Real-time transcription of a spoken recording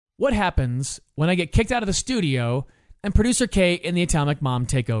What happens when I get kicked out of the studio and producer Kay and the Atomic Mom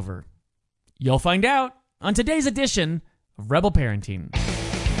take over? You'll find out on today's edition of Rebel Parenting.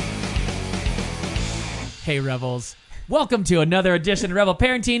 Hey, Rebels. Welcome to another edition of Rebel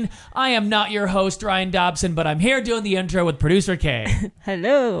Parenting. I am not your host, Ryan Dobson, but I'm here doing the intro with producer Kay.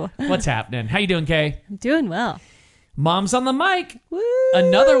 Hello. What's happening? How you doing, Kay? I'm doing well. Mom's on the mic. Woo!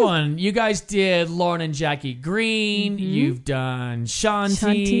 Another one. You guys did Lauren and Jackie Green. Mm-hmm. You've done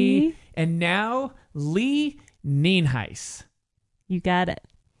Shanti. And now Lee Nienhuis. You got it.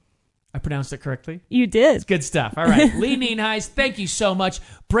 I pronounced it correctly? You did. It's good stuff. All right. Lee Nienhuis, thank you so much.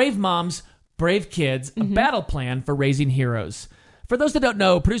 Brave Moms, Brave Kids, a battle plan for raising heroes. For those that don't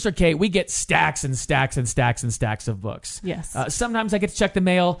know, producer Kate, we get stacks and stacks and stacks and stacks of books. Yes. Sometimes I get to check the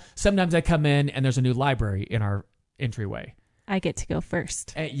mail. Sometimes I come in and there's a new library in our entryway. I get to go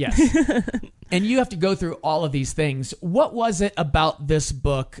first. Yes. And you have to go through all of these things. What was it about this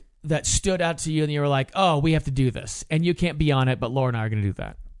book that stood out to you and you were like, oh, we have to do this? And you can't be on it, but Laura and I are going to do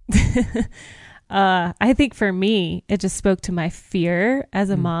that. I think for me, it just spoke to my fear as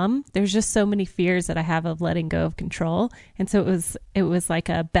a mom. There's just so many fears that I have of letting go of control. And so it was like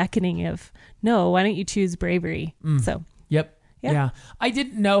a beckoning of, no, why don't you choose bravery? So, Yep. Yeah. I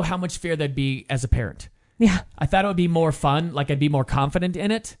didn't know how much fear there'd be as a parent. yeah, I thought it would be more fun, like I'd be more confident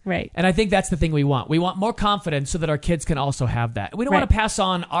in it. right. And I think that's the thing we want. We want more confidence so that our kids can also have that. We don't want to pass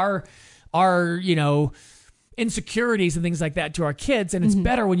on our insecurities and things like that to our kids. And it's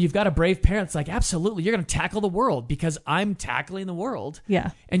better when you've got a brave parent. It's like, absolutely, you're going to tackle the world because I'm tackling the world. Yeah.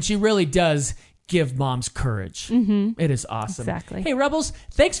 And she really does give moms courage. It is awesome. Exactly. Hey, Rebels,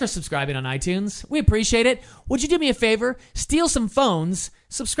 thanks for subscribing on iTunes. We appreciate it. Would you do me a favor? Steal some phones.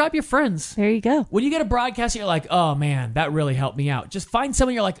 Subscribe your friends. There you go. When you get a broadcast, you're like, oh, man, that really helped me out. Just find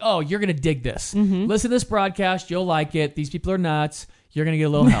someone you're like, oh, you're going to dig this. Listen to this broadcast. You'll like it. These people are nuts. You're going to get a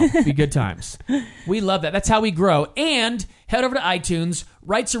little help. Be good times. We love that. That's how we grow. And head over to iTunes.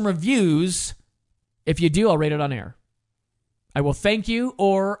 Write some reviews. If you do, I'll rate it on air. I will thank you,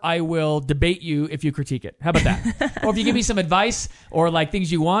 or I will debate you if you critique it. How about that? Or if you give me some advice or like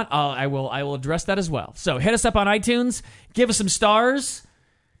things you want, I will address that as well. So hit us up on iTunes. Give us some stars.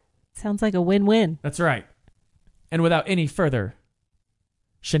 Sounds like a win-win. That's right. And without any further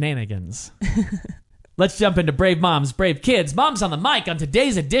shenanigans, let's jump into Brave Moms, Brave Kids. Mom's on the mic on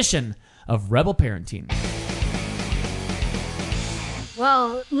today's edition of Rebel Parenting.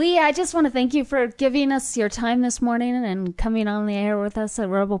 Well, Lee, I just want to thank you for giving us your time this morning and coming on the air with us at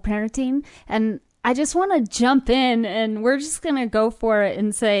Rebel Parenting. And I just want to jump in, and we're just going to go for it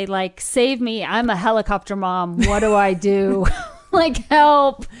and say, like, save me. I'm a helicopter mom. What do I do? Like,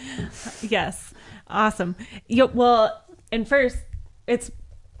 help. Yes. Awesome. Well, and first, it's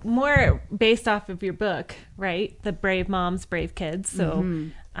more based off of your book, right? The Brave Moms, Brave Kids. So,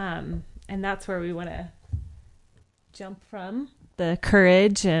 and that's where we want to jump from. The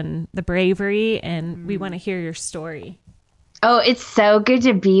courage and the bravery, and we want to hear your story. Oh, it's so good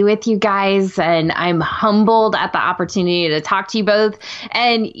to be with you guys, and I'm humbled at the opportunity to talk to you both.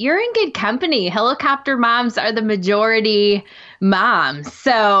 And you're in good company. Helicopter moms are the majority moms.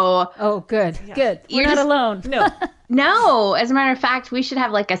 So, Oh, good. Yeah. Good. You're You're not just- alone. No. no, as a matter of fact, we should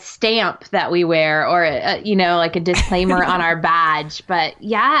have like a stamp that we wear, or like a disclaimer on our badge. But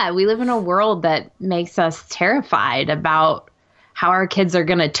yeah, we live in a world that makes us terrified about how our kids are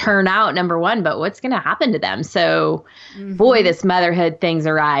going to turn out, number one, but what's going to happen to them. So, boy, this motherhood thing's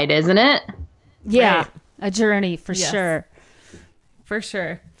a ride, isn't it? Yeah. Right. A journey for Yes. sure. For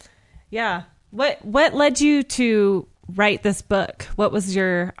sure. Yeah. What led you to write this book? What was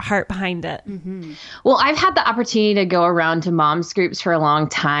your heart behind it? Well, I've had the opportunity to go around to moms groups for a long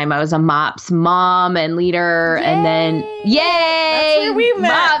time. I was a MOPS mom and leader, and then yay, That's where we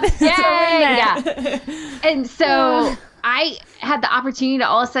met. MOPS, yay, yeah. And so I had the opportunity to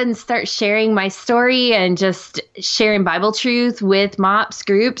all of a sudden start sharing my story and just sharing Bible truth with MOPS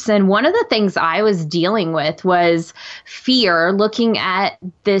groups. And one of the things I was dealing with was fear, looking at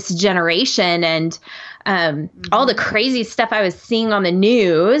this generation and all the crazy stuff I was seeing on the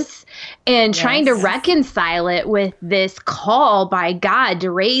news, and trying to reconcile it with this call by God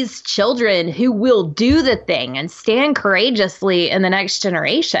to raise children who will do the thing and stand courageously in the next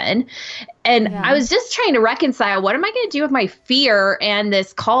generation. And I was just trying to reconcile, what am I going to do with my fear and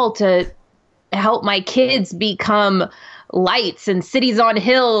this call to help my kids become lights and cities on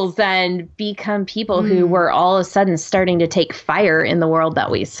hills and become people who were all of a sudden starting to take fire in the world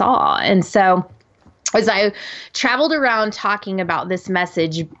that we saw. And so as I traveled around talking about this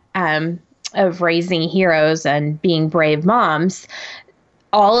message of raising heroes and being brave moms,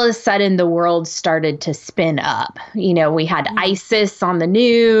 all of a sudden the world started to spin up. You know, we had ISIS on the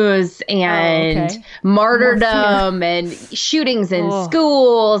news and martyrdom and shootings in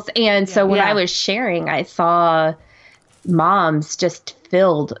schools. And so when I was sharing, I saw moms just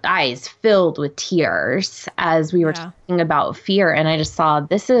eyes filled with tears as we were talking about fear. And I just saw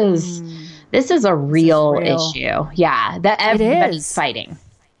this is a real issue. Yeah. That everybody's fighting.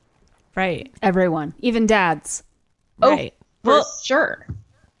 Right. Everyone, even dads. Right. For sure.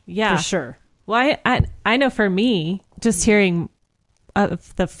 Yeah. For sure. Well, I know for me, just hearing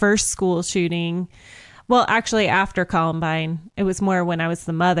of the first school shooting, well, actually after Columbine, it was more when I was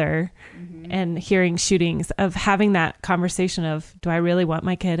the mother and hearing shootings, of having that conversation of, do I really want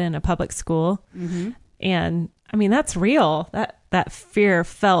my kid in a public school? And I mean, that's real. That fear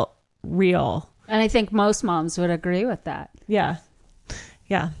felt real. And I think most moms would agree with that. Yeah.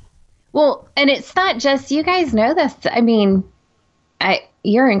 Yeah. Well, and it's not just, you guys know this. I mean,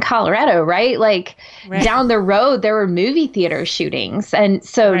 you're in Colorado, right? Like down the road, there were movie theater shootings. And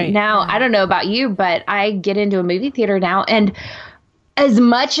so now, I don't know about you, but I get into a movie theater now, and as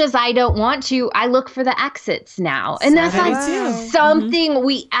much as I don't want to, I look for the exits now. And that's not something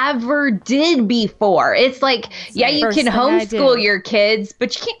we ever did before. It's like, you can homeschool your kids,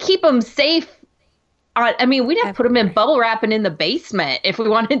 but you can't keep them safe. I mean, we'd have to put them in bubble wrap and in the basement if we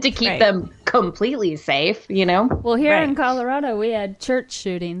wanted to keep them completely safe, you know? Well, here in Colorado, we had church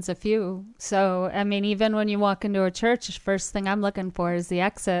shootings, a few. So, I mean, even when you walk into a church, first thing I'm looking for is the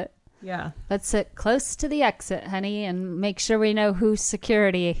exit. Yeah. Let's sit close to the exit, honey, and make sure we know who's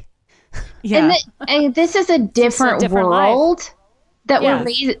security. Yeah. And this is a different world that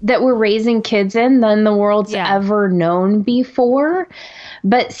we're raising kids in than the world's ever known before.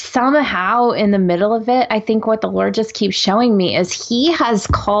 But somehow in the middle of it, I think what the Lord just keeps showing me is he has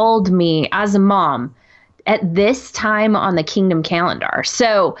called me as a mom at this time on the kingdom calendar.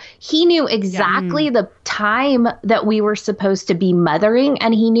 So he knew exactly the time that we were supposed to be mothering,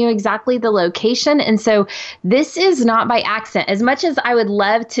 and he knew exactly the location. And so this is not by accident. As much as I would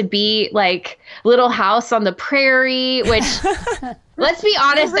love to be like Little House on the Prairie, which let's be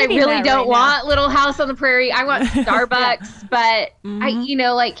honest, I really don't want Little House on the Prairie. I want Starbucks, but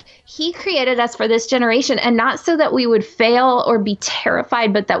he created us for this generation, and not so that we would fail or be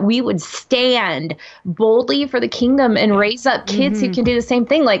terrified, but that we would stand boldly for the kingdom and raise up kids who can do the same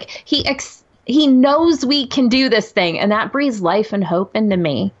thing. Like he knows we can do this thing, and that breathes life and hope into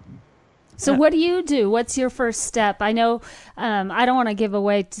me. So what do you do? What's your first step? I know I don't want to give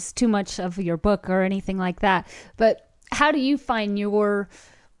away just too much of your book or anything like that, but how do you find your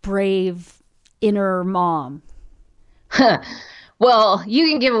brave inner mom? Well, you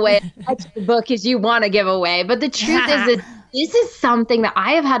can give away as much of the book as you want to give away, but the truth is that this is something that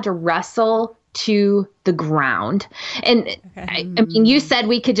I have had to wrestle to the ground. And I mean, you said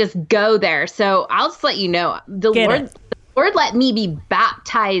we could just go there, so I'll just let you know, the Lord let me be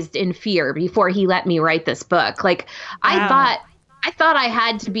baptized in fear before he let me write this book. Like I thought I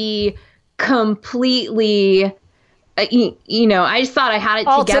had to be completely I just thought I had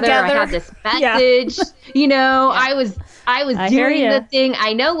it together. I had this message, I was doing the thing.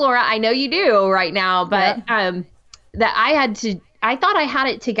 I know, Laura, I know you do right now, but that I thought I had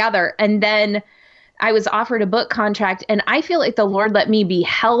it together. And then I was offered a book contract, and I feel like the Lord let me be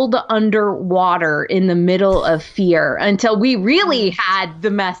held underwater in the middle of fear until we really had the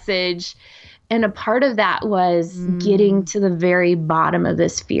message. And a part of that was getting to the very bottom of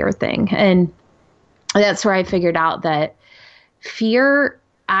this fear thing. And that's where I figured out that fear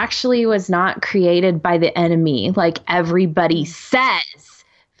actually was not created by the enemy, like everybody says.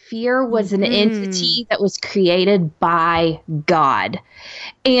 Fear was an entity that was created by God.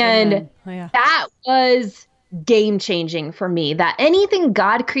 And that was game changing for me, that anything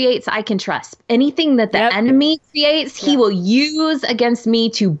God creates, I can trust. Anything that the enemy creates, he will use against me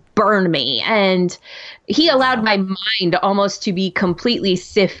to burn me. And he allowed my mind almost to be completely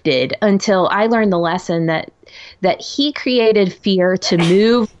sifted until I learned the lesson that he created fear to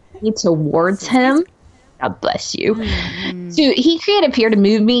move me towards him. God bless you. So he created fear to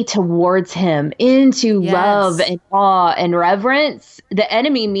move me towards him into love and awe and reverence. The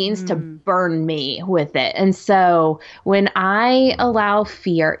enemy means to burn me with it. And so when I allow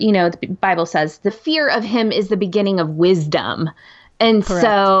fear, the Bible says the fear of him is the beginning of wisdom. And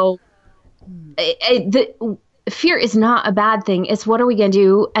so the fear is not a bad thing. It's what are we going to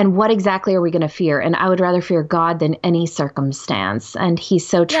do and what exactly are we going to fear? And I would rather fear God than any circumstance. And he's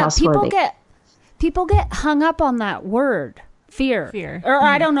so trustworthy. People get hung up on that word, fear. Or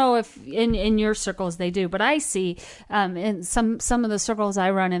I don't know if in your circles they do, but I see in some of the circles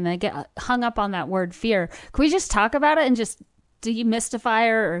I run in, they get hung up on that word fear. Can we just talk about it and just demystify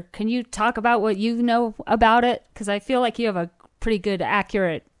or can you talk about what you know about it? Because I feel like you have a pretty good,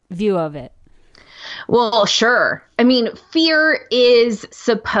 accurate view of it. Well, sure. I mean, fear is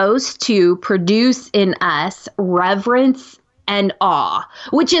supposed to produce in us reverence and awe,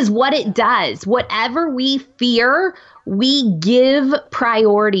 which is what it does. Whatever we fear, we give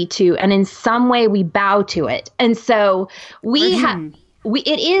priority to, and in some way we bow to it. And so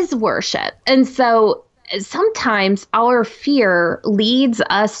it is worship. And so sometimes our fear leads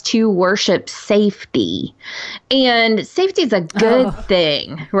us to worship safety. And safety is a good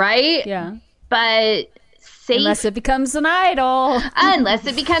thing, right? Yeah. But unless it becomes an idol. Unless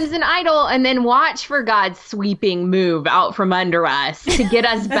it becomes an idol, and then watch for God's sweeping move out from under us to get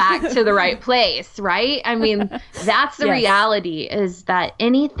us back to the right place, right? I mean, that's the reality, is that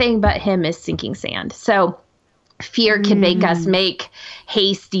anything but him is sinking sand. So fear can make us make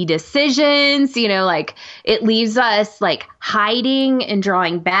hasty decisions, like it leaves us like hiding and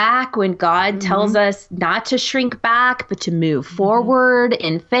drawing back when God tells us not to shrink back, but to move forward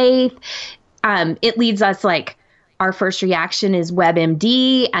in faith. It leads us like our first reaction is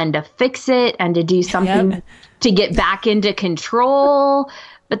WebMD and to fix it and to do something to get back into control.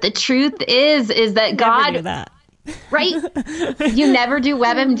 But the truth is that God, do that. Right? You never do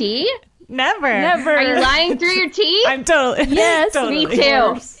WebMD? Never. Are you lying through your teeth? I'm totally. Yes, totally.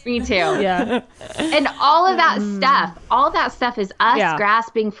 Me too. Yeah. And all of that stuff is us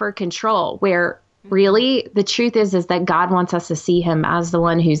grasping for control, where really the truth is that God wants us to see him as the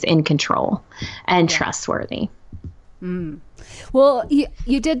one who's in control and trustworthy. Well,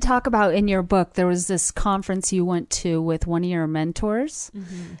 you did talk about in your book, there was this conference you went to with one of your mentors,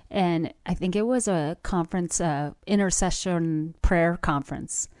 and I think it was a conference, intercession prayer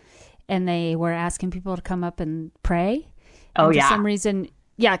conference, and they were asking people to come up and pray. And for some reason,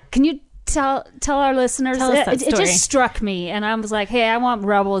 can you tell our listeners? It just struck me, and I was like, hey, I want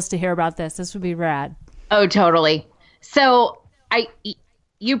Rebels to hear about this. This would be rad. Oh, totally. So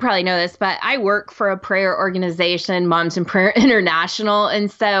you probably know this, but I work for a prayer organization, Moms in Prayer International.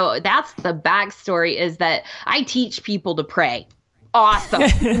 And so that's the backstory, is that I teach people to pray. Awesome.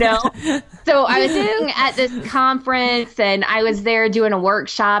 So I was sitting at this conference and I was there doing a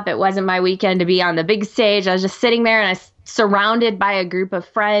workshop. It wasn't my weekend to be on the big stage. I was just sitting there and I was surrounded by a group of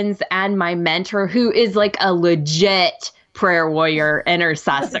friends and my mentor, who is like a legit prayer warrior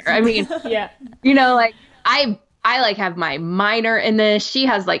intercessor. I mean, like I like have my minor in this. She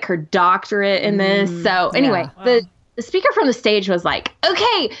has like her doctorate in this. So anyway, the speaker from the stage was like,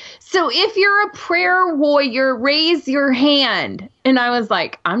 okay, so if you're a prayer warrior, raise your hand. And I was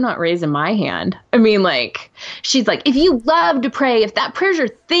like, I'm not raising my hand. I mean, like, she's like, if you love to pray, if that prayer's your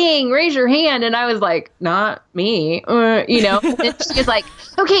thing, raise your hand. And I was like, not me, And she was like,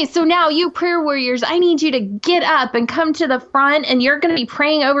 okay, so now you prayer warriors, I need you to get up and come to the front and you're going to be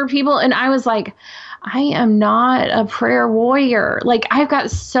praying over people. And I was like, I am not a prayer warrior. Like, I've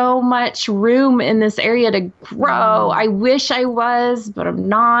got so much room in this area to grow. I wish I was, but I'm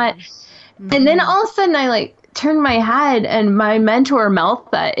not. And then all of a sudden I like turned my head and my mentor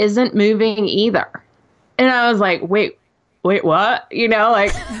Meltha isn't moving either. And I was like, wait, what?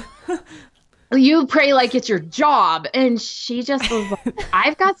 Like, you pray like it's your job. And she just was like,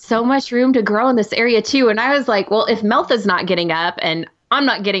 I've got so much room to grow in this area too. And I was like, well, if Meltha's not getting up and I'm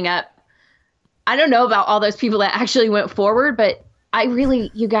not getting up, I don't know about all those people that actually went forward, but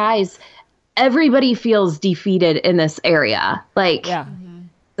you guys, everybody feels defeated in this area. Like,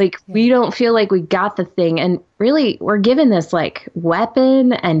 we don't feel like we got the thing. And really, we're given this like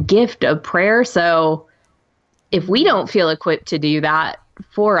weapon and gift of prayer. So if we don't feel equipped to do that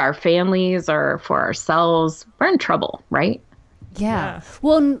for our families or for ourselves, we're in trouble, right? Yeah.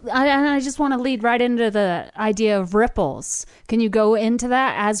 Well, I just want to lead right into the idea of ripples. Can you go into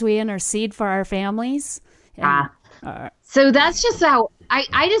that as we intercede for our families? So that's just how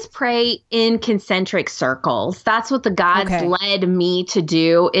I just pray in concentric circles. That's what the God's led me to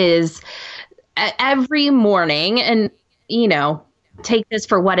do, is every morning, and take this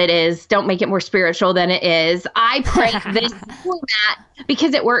for what it is. Don't make it more spiritual than it is. I pray this format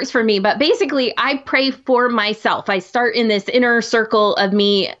because it works for me. But basically, I pray for myself. I start in this inner circle of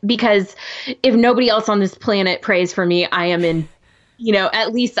me, because if nobody else on this planet prays for me, I am in,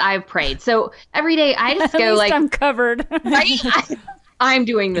 at least I've prayed. So every day I just go like, I'm covered. Right? I'm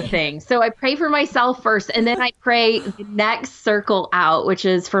doing the thing. So I pray for myself first, and then I pray the next circle out, which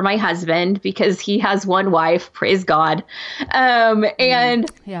is for my husband, because he has one wife, praise God.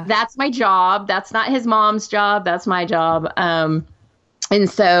 And that's my job. That's not his mom's job. That's my job. And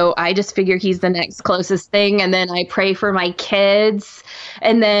so I just figure he's the next closest thing. And then I pray for my kids.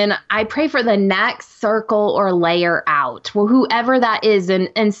 And then I pray for the next circle or layer out. Well, whoever that is.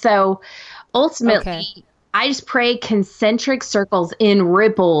 And so ultimately, I just pray concentric circles in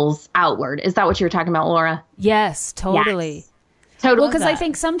ripples outward. Is that what you were talking about, Laura? Yes, totally. Yes. Totally. Well, because I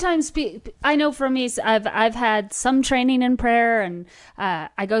think sometimes I know for me, I've had some training in prayer, and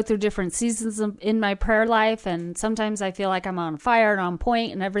I go through different seasons in my prayer life, and sometimes I feel like I'm on fire and on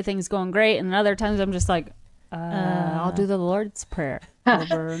point, and everything's going great, and other times I'm just like, I'll do the Lord's Prayer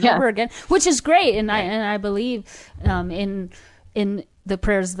over and over again, which is great, and I believe in the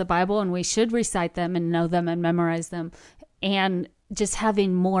prayers of the Bible, and we should recite them and know them and memorize them, and just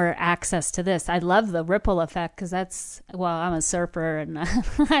having more access to this. I love the ripple effect because I'm a surfer and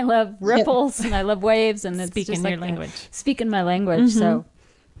I love ripples and I love waves and it's speaking just your language. Speaking my language. So,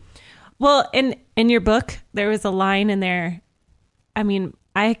 well, in your book, there was a line in there. I mean,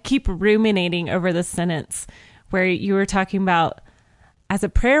 I keep ruminating over this sentence where you were talking about as a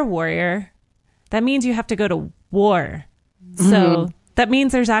prayer warrior, that means you have to go to war. So that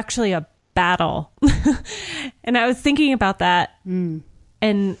means there's actually a battle. And I was thinking about that.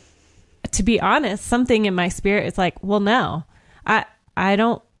 And to be honest, something in my spirit is like, well, no, I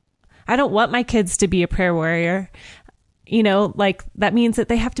don't want my kids to be a prayer warrior. You know, like that means that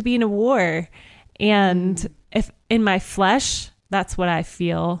they have to be in a war. And if in my flesh, that's what I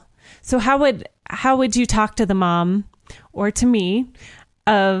feel. So how would you talk to the mom or to me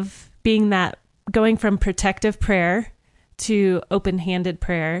of being that going from protective prayer to open-handed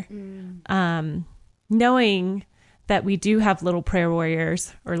prayer, knowing that we do have little prayer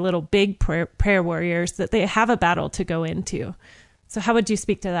warriors or little big prayer warriors, that they have a battle to go into. So how would you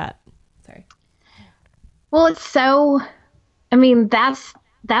speak to that? Sorry. Well, it's so, I mean, that's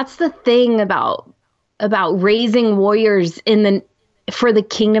the thing about raising warriors for the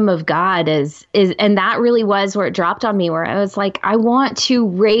kingdom of God is, and that really was where it dropped on me, where I was like, I want to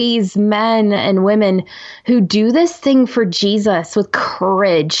raise men and women who do this thing for Jesus with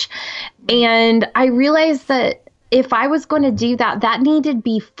courage. And I realized that if I was going to do that, that needed to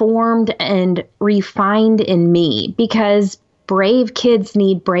be formed and refined in me, because brave kids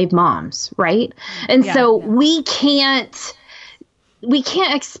need brave moms, right? And so we can't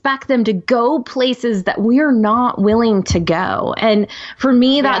expect them to go places that we're not willing to go. And for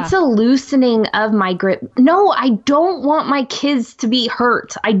me, that's a loosening of my grip. No, I don't want my kids to be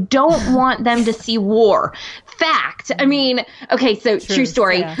hurt. I don't want them to see war. Fact. I mean, okay, so true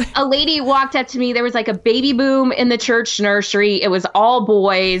story. Yeah. A lady walked up to me. There was like a baby boom in the church nursery. It was all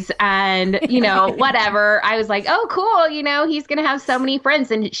boys and, whatever. I was like, oh, cool. He's going to have so many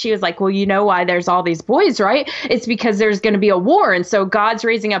friends. And she was like, well, you know why there's all these boys, right? It's because there's going to be a war. And so God's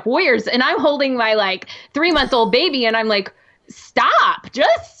raising up warriors. And I'm holding my 3-month-old baby and I'm like, stop,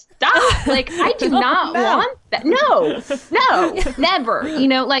 just stop. Like, I do not want that. No, never.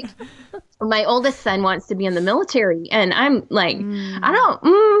 My oldest son wants to be in the military and I'm like, I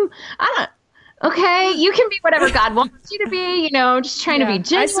don't, okay, you can be whatever God wants you to be, just trying to be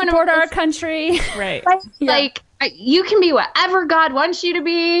genuine. I support our country. Right. You can be whatever God wants you to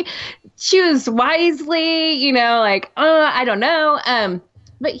be. Choose wisely, I don't know.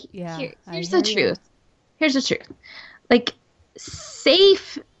 But here's the truth. Here's the truth. Like,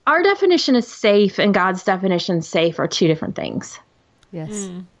 safe, our definition of safe and God's definition of safe are two different things. Yes.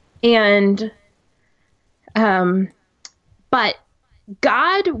 And, but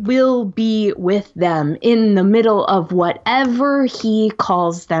God will be with them in the middle of whatever he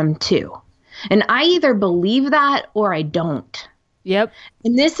calls them to. And I either believe that or I don't. Yep.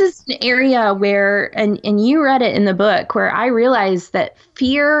 And this is an area where, and you read it in the book, where I realized that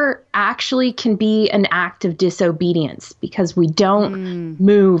fear actually can be an act of disobedience because we don't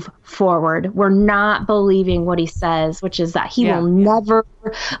move forward. We're not believing what he says, which is that he will never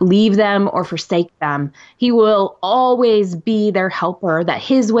leave them or forsake them. He will always be their helper, that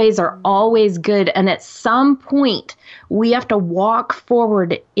his ways are always good. And at some point, we have to walk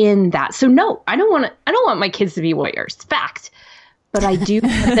forward in that. So no, I don't want my kids to be warriors. Fact. But I do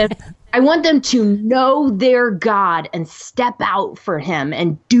want them, I want them to know their God and step out for him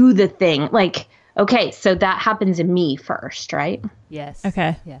and do the thing. Like, okay, so that happens in me first, right? Yes.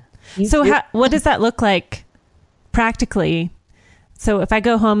 Okay. Yeah. So what does that look like practically? So if I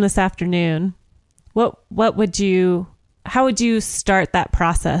go home this afternoon, how would you start that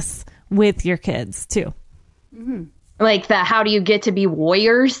process with your kids too? Mm-hmm. Like the how do you get to be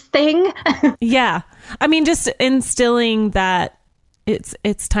warriors thing? Yeah. I mean, just instilling that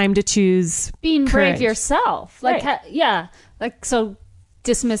it's time to choose being courage. brave yourself. Like, right. Like, so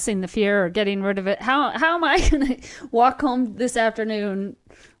dismissing the fear or getting rid of it. How am I going to walk home this afternoon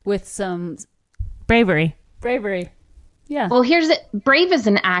with some Bravery. Yeah. Well, BRAVE is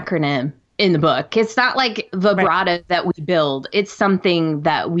an acronym in the book. It's not like vibrato that we build. It's something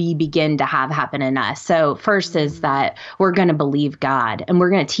that we begin to have happen in us. So first is that we're going to believe God, and we're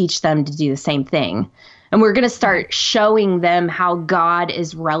going to teach them to do the same thing. And we're going to start showing them how God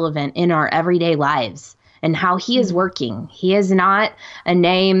is relevant in our everyday lives and how he is working. He is not a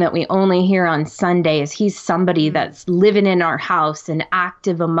name that we only hear on Sundays. He's somebody that's living in our house and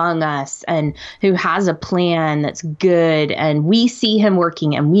active among us and who has a plan that's good. And we see him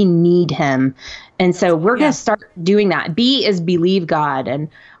working and we need him. And so we're going to start doing that. B is believe God. And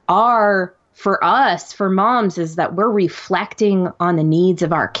R for us, for moms, is that we're reflecting on the needs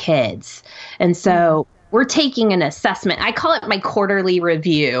of our kids. And so we're taking an assessment. I call it my quarterly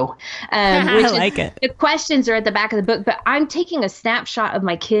review. I like it. The questions are at the back of the book, but I'm taking a snapshot of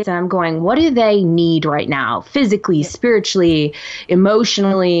my kids and I'm going, what do they need right now? Physically, spiritually,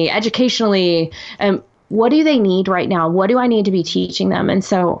 emotionally, educationally. What do they need right now? What do I need to be teaching them? And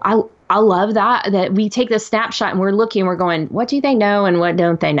so I love that we take this snapshot and we're looking, we're going, what do they know and what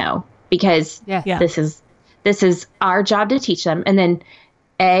don't they know? Because this is our job to teach them. And then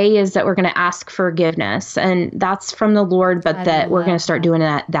A is that we're going to ask forgiveness, and that's from the Lord, but that we're going to start doing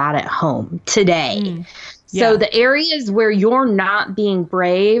that at home today. So the areas where you're not being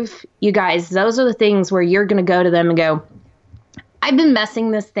brave, you guys, those are the things where you're going to go to them and go, I've been messing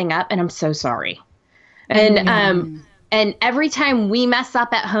this thing up and I'm so sorry. And every time we mess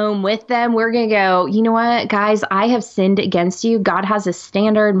up at home with them, we're going to go, you know what, guys, I have sinned against you. God has a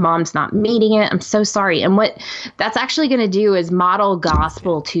standard. Mom's not meeting it. I'm so sorry. And what that's actually going to do is model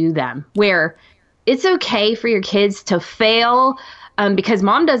gospel to them, where it's okay for your kids to fail because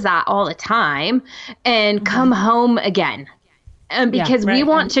mom does that all the time and come home again. Because we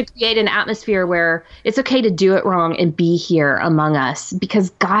want to create an atmosphere where it's okay to do it wrong and be here among us, because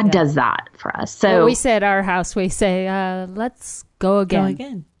God does that for us. So we say at our house, we say, let's go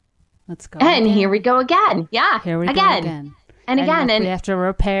again. Let's go and again. Here we go again. Yeah. Here we go again. And again. And we have to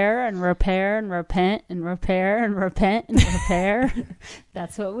repair and repair and repent and repair and repent and repair.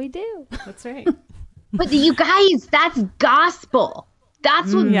 That's what we do. That's right. But you guys, that's gospel.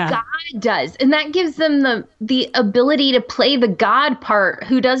 That's what God does. And that gives them the ability to play the God part,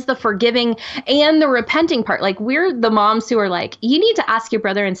 who does the forgiving and the repenting part. Like, we're the moms who are like, you need to ask your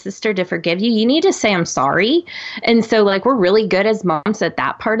brother and sister to forgive you. You need to say, I'm sorry. And so, like, we're really good as moms at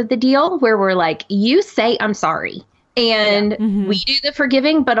that part of the deal, where we're like, you say, I'm sorry. And we do the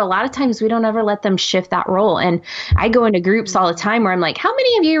forgiving, but a lot of times we don't ever let them shift that role. And I go into groups all the time where I'm like, how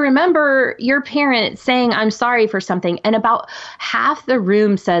many of you remember your parent saying, I'm sorry for something? And about half the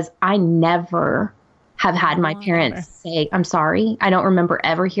room says, I never have had my parents say, I'm sorry. I don't remember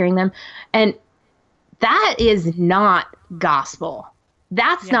ever hearing them. And that is not gospel.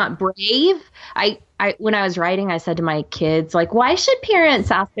 That's not brave. When I was writing, I said to my kids, like, why should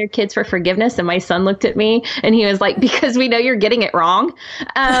parents ask their kids for forgiveness? And my son looked at me and he was like, because we know you're getting it wrong.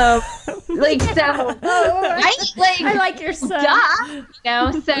 I like your son.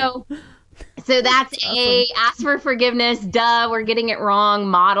 So that's ask for forgiveness. Duh, we're getting it wrong.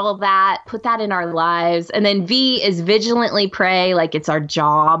 Model that, put that in our lives. And then V is vigilantly pray, like it's our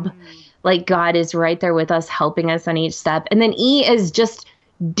job. Like God is right there with us, helping us on each step. And then E is just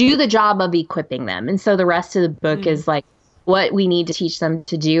do the job of equipping them. And so the rest of the book is like what we need to teach them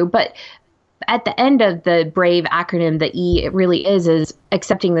to do. But at the end of the BRAVE acronym, the E, it really is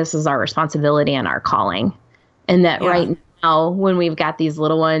accepting this as our responsibility and our calling. And that right now, when we've got these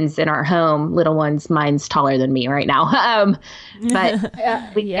little ones in our home, little ones, mine's taller than me right now.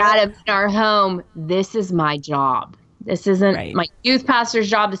 But we got them in our home. This is my job. This isn't my youth pastor's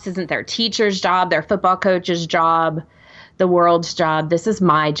job. This isn't their teacher's job, their football coach's job, the world's job. This is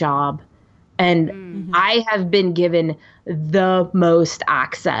my job. And I have been given the most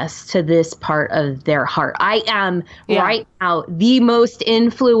access to this part of their heart. I am right now the most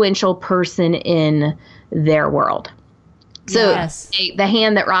influential person in their world. So the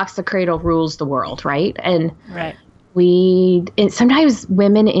hand that rocks the cradle rules the world, right? And sometimes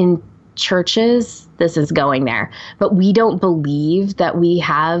women in churches, this is going there, but we don't believe that we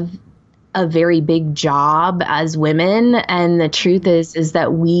have a very big job as women. And the truth is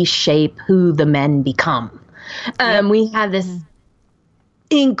that we shape who the men become. We have this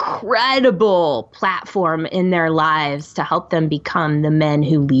incredible platform in their lives to help them become the men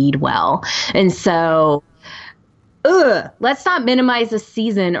who lead well. And so let's not minimize a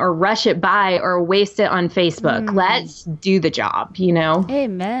season or rush it by or waste it on Facebook. Let's do the job, you know?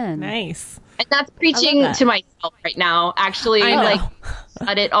 Amen. Nice. And that's preaching to myself right now. Actually, like,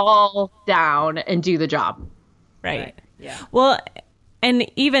 shut it all down and do the job. Right. Yeah. Well, and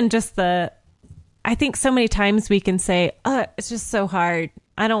even just I think so many times we can say, it's just so hard.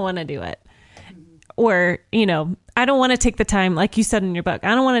 I don't want to do it. Or, I don't want to take the time, like you said in your book,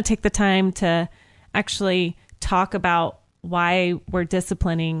 I don't want to take the time to actually talk about why we're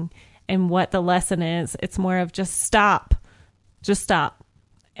disciplining and what the lesson is. It's more of just stop.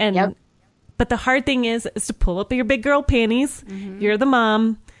 And, but the hard thing is to pull up your big girl panties. You're the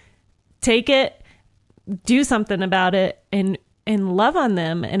mom, take it, do something about it, and love on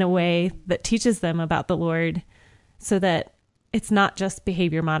them in a way that teaches them about the Lord, so that it's not just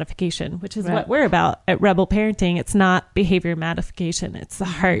behavior modification, which is what we're about at Rebel Parenting. It's not behavior modification. It's the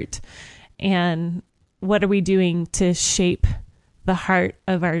heart. And what are we doing to shape the heart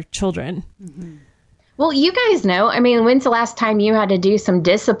of our children? Well, you guys know, I mean, when's the last time you had to do some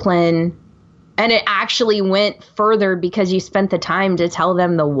discipline and it actually went further because you spent the time to tell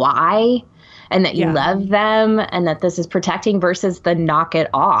them the why and that you love them and that this is protecting versus the knock it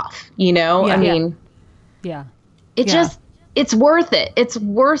off, I mean, it's worth it. It's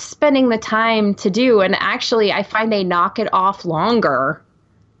worth spending the time to do. And actually, I find they knock it off longer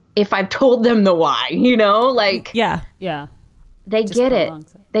if I've told them the why, They get it.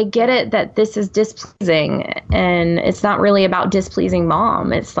 They get it that this is displeasing, and it's not really about displeasing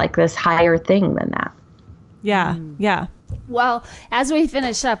mom. It's like this higher thing than that. Yeah. Well, as we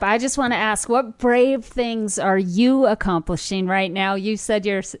finish up, I just want to ask, what brave things are you accomplishing right now? You said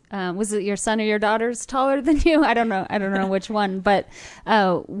was it your son or your daughter's taller than you? I don't know which one, but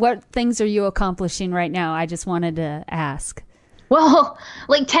what things are you accomplishing right now? I just wanted to ask. Well,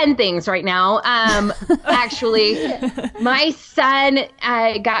 like 10 things right now. Actually, my son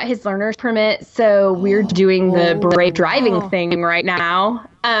got his learner's permit, so we're doing the brave driving thing right now.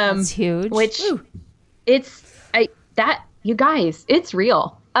 That's huge. Which you guys, it's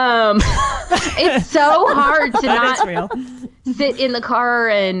real. It's so hard to not sit in the car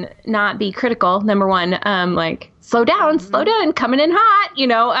and not be critical. Number one, like slow down, coming in hot,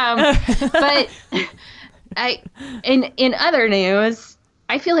 but in other news,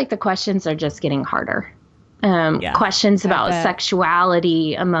 I feel like the questions are just getting harder. Questions about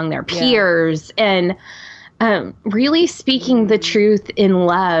sexuality among their peers and really speaking the truth in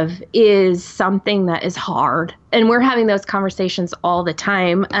love is something that is hard. And we're having those conversations all the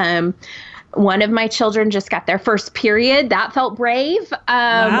time. One of my children just got their first period. That felt brave.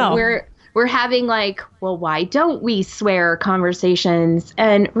 Wow. We're having why don't we swear conversations?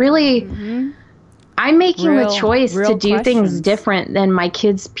 And really, I'm making the choice to do things different than my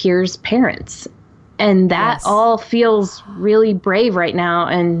kids' peers' parents. And that all feels really brave right now.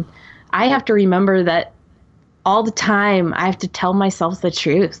 And I have to remember that all the time I have to tell myself the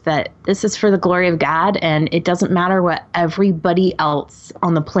truth that this is for the glory of God and it doesn't matter what everybody else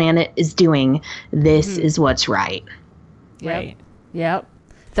on the planet is doing. This is what's right. Right. Yep.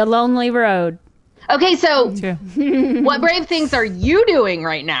 The lonely road. Okay, so what brave things are you doing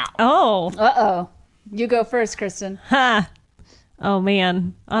right now? Oh. Uh-oh. You go first, Kristen. Oh,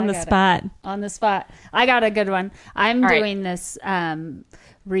 man. On the spot. On the spot. I got a good one. I'm doing this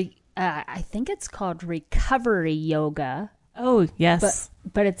I think it's called recovery yoga. Oh, yes.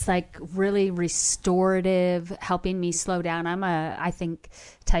 But it's like really restorative, helping me slow down. I'm I think,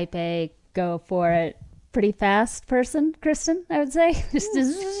 type A, go for it, pretty fast person, Kristen, I would say. Just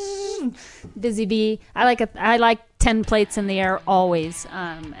busy bee. I like 10 plates in the air always.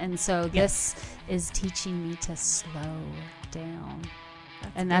 And so this is teaching me to slow down.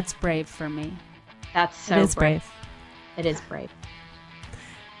 That's brave for me. That's so brave. It is brave.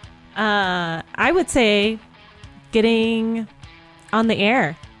 I would say getting on the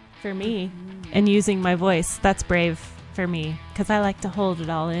air for me and using my voice. That's brave for me because I like to hold it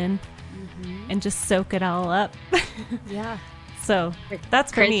all in and just soak it all up. Yeah. So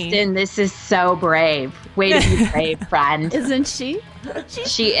that's for me. Kristen, this is so brave. Way to be brave, friend. Isn't she?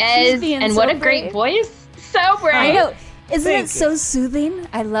 She is. And what a great voice. So brave. I know. Isn't it so soothing?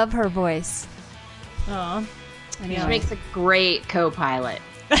 I love her voice. Aw. Anyway. She makes a great co-pilot.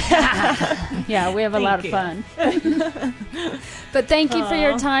 Yeah, we have a lot of fun. But thank you for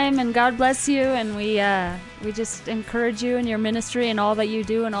your time, and God bless you. And we just encourage you in your ministry and all that you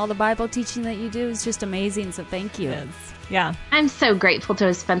do, and all the Bible teaching that you do is just amazing. So thank you. Yes. Yeah, I'm so grateful to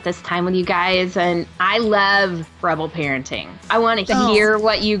have spent this time with you guys, and I love Rebel Parenting. I want to hear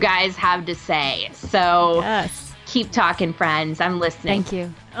what you guys have to say. So keep talking, friends. I'm listening. Thank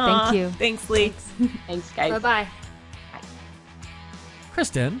you. Thank you. Thanks, Lee. Thanks, guys. Bye-bye.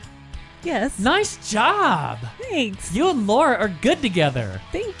 Kristen, Yes. Nice job. Thanks. You and Laura are good together.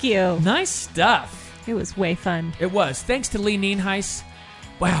 Thank you. Nice stuff. It was way fun. It was. Thanks to Lee Nienhuis.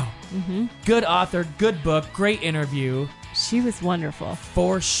 Wow. Good author, good book, great interview. She was wonderful.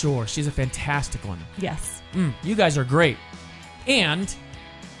 For sure. She's a fantastic one. Yes. You guys are great. And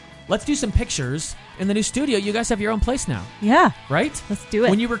let's do some pictures in the new studio. You guys have your own place now, Yeah. right? Let's do it.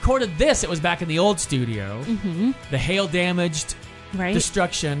 When you recorded this, it was back in the old studio. The hail-damaged Right.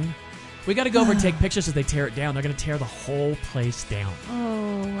 destruction. We got to go over and take pictures as they tear it down. They're going to tear the whole place down.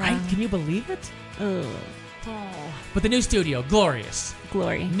 Oh, wow. Right? Can you believe it? Oh, But the new studio, glorious.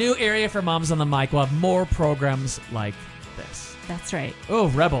 glory. New area for Moms on the Mic. We'll have more programs like this. That's right. Oh,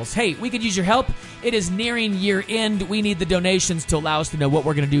 Rebels. Hey, we could use your help. It is nearing year end. We need the donations to allow us to know what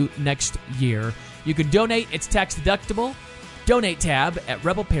we're going to do next year. You can donate. It's tax deductible. Donate tab at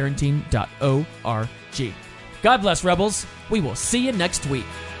rebelparenting.org. God bless, Rebels. We will see you next week.